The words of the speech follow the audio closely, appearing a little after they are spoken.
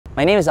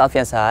My name is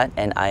Alfian Sa'at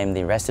and I am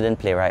the resident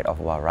playwright of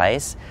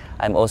Warais.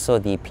 I'm also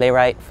the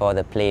playwright for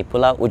the play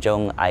Pulau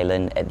Ujong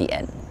Island at the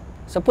End.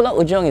 So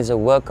Pulau Ujong is a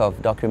work of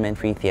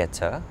documentary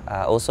theatre,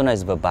 also known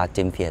as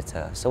verbatim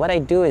theatre. So what I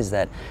do is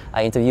that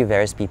I interview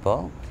various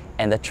people,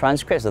 and the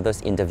transcripts of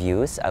those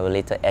interviews I will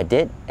later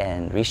edit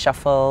and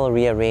reshuffle,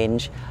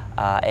 rearrange,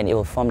 and it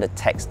will form the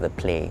text of the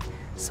play.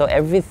 So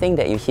everything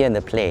that you hear in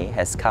the play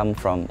has come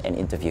from an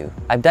interview.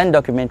 I've done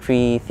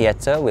documentary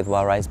theatre with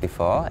Warais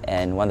before,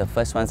 and one of the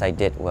first ones I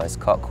did was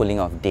called Cooling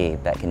Off Day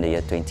back in the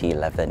year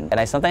 2011. And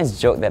I sometimes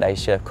joke that I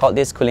should have called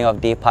this Cooling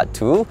Off Day Part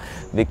 2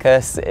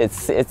 because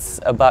it's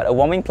about a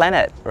warming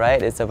planet,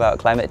 right? It's about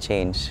climate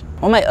change.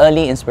 One of my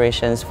early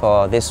inspirations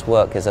for this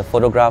work is a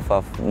photograph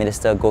of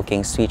Minister Goh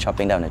Keng Swee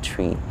chopping down a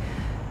tree.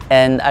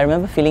 And I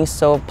remember feeling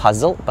so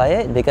puzzled by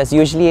it because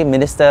usually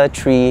Minister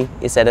Tree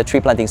is at a tree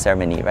planting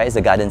ceremony, right? It's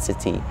a garden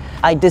city.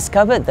 I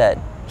discovered that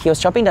he was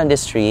chopping down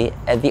this tree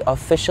at the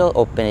official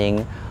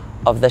opening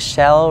of the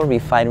Shell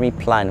refinery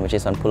plant, which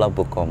is on Pulau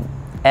Ujong.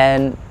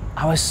 And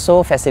I was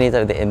so fascinated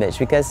with the image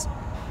because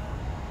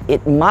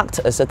it marked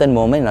a certain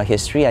moment in our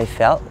history, I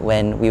felt,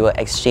 when we were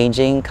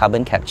exchanging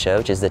carbon capture,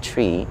 which is the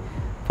tree,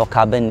 for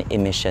carbon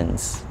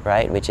emissions,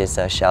 right? Which is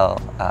a Shell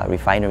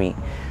refinery.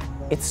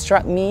 It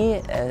struck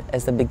me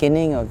as the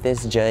beginning of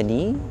this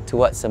journey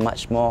towards a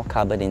much more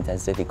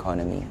carbon-intensive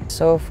economy.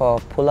 So for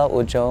Pulau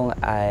Ujong,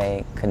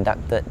 I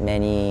conducted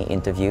many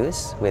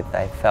interviews with,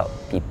 I felt,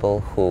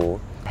 people who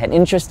had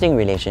interesting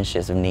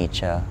relationships with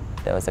nature.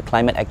 There was a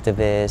climate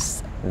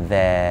activist,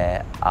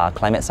 there are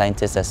climate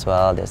scientists as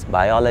well, there's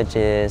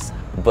biologists,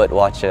 bird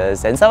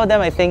watchers, and some of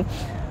them I think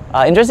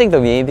are interesting to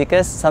me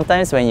because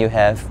sometimes when you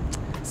have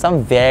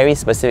some very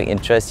specific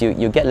interests,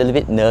 you get a little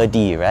bit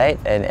nerdy, right?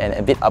 And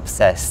a bit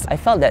obsessed. I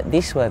felt that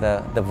these were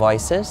the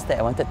voices that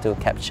I wanted to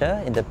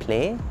capture in the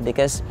play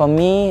because for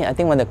me, I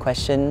think one of the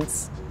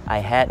questions I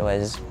had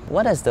was,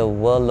 what does the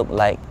world look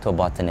like to a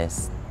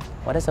botanist?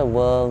 What does the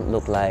world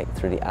look like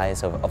through the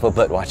eyes of a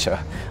bird watcher,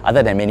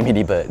 other than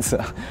many birds?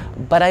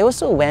 But I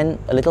also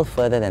went a little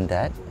further than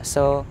that.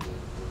 So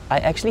I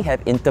actually have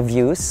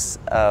interviews,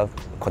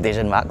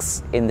 quotation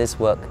marks, in this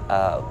work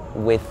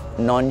with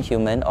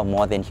non-human or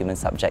more than human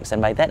subjects.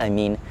 And by that I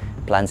mean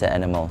plants and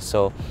animals.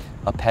 So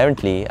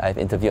apparently I've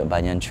interviewed a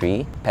banyan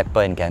tree,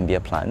 pepper and gambia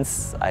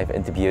plants. I've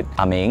interviewed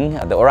Aming,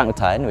 the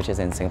orangutan, which is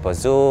in Singapore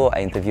Zoo.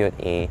 I interviewed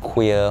a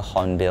queer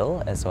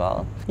hornbill as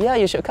well. Yeah,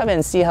 you should come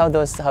and see how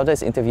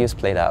those interviews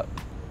played out.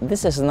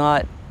 This is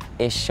not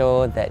a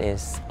show that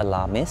is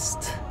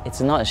alarmist. It's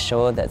not a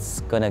show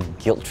that's gonna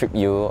guilt trip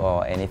you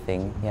or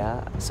anything,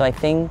 yeah? So I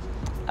think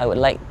I would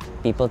like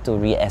people to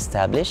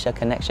re-establish a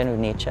connection with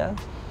nature.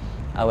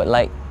 I would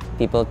like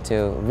people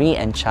to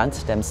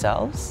re-enchant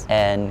themselves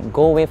and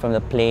go away from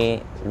the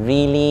play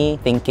really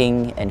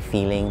thinking and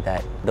feeling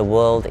that the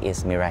world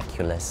is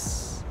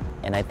miraculous.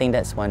 And I think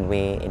that's one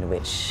way in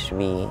which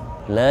we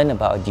learn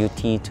about our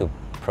duty to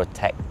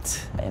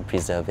protect and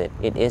preserve it.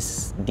 It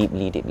is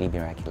deeply, deeply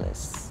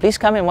miraculous. Please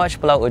come and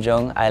watch Pulau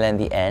Ujong Island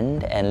the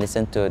End and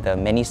listen to the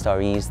many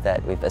stories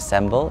that we've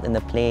assembled in the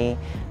play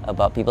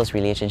about people's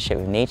relationship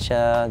with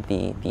nature,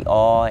 the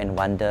awe and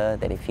wonder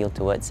that they feel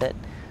towards it.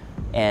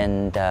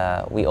 And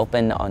we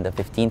open on the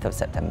 15th of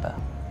September.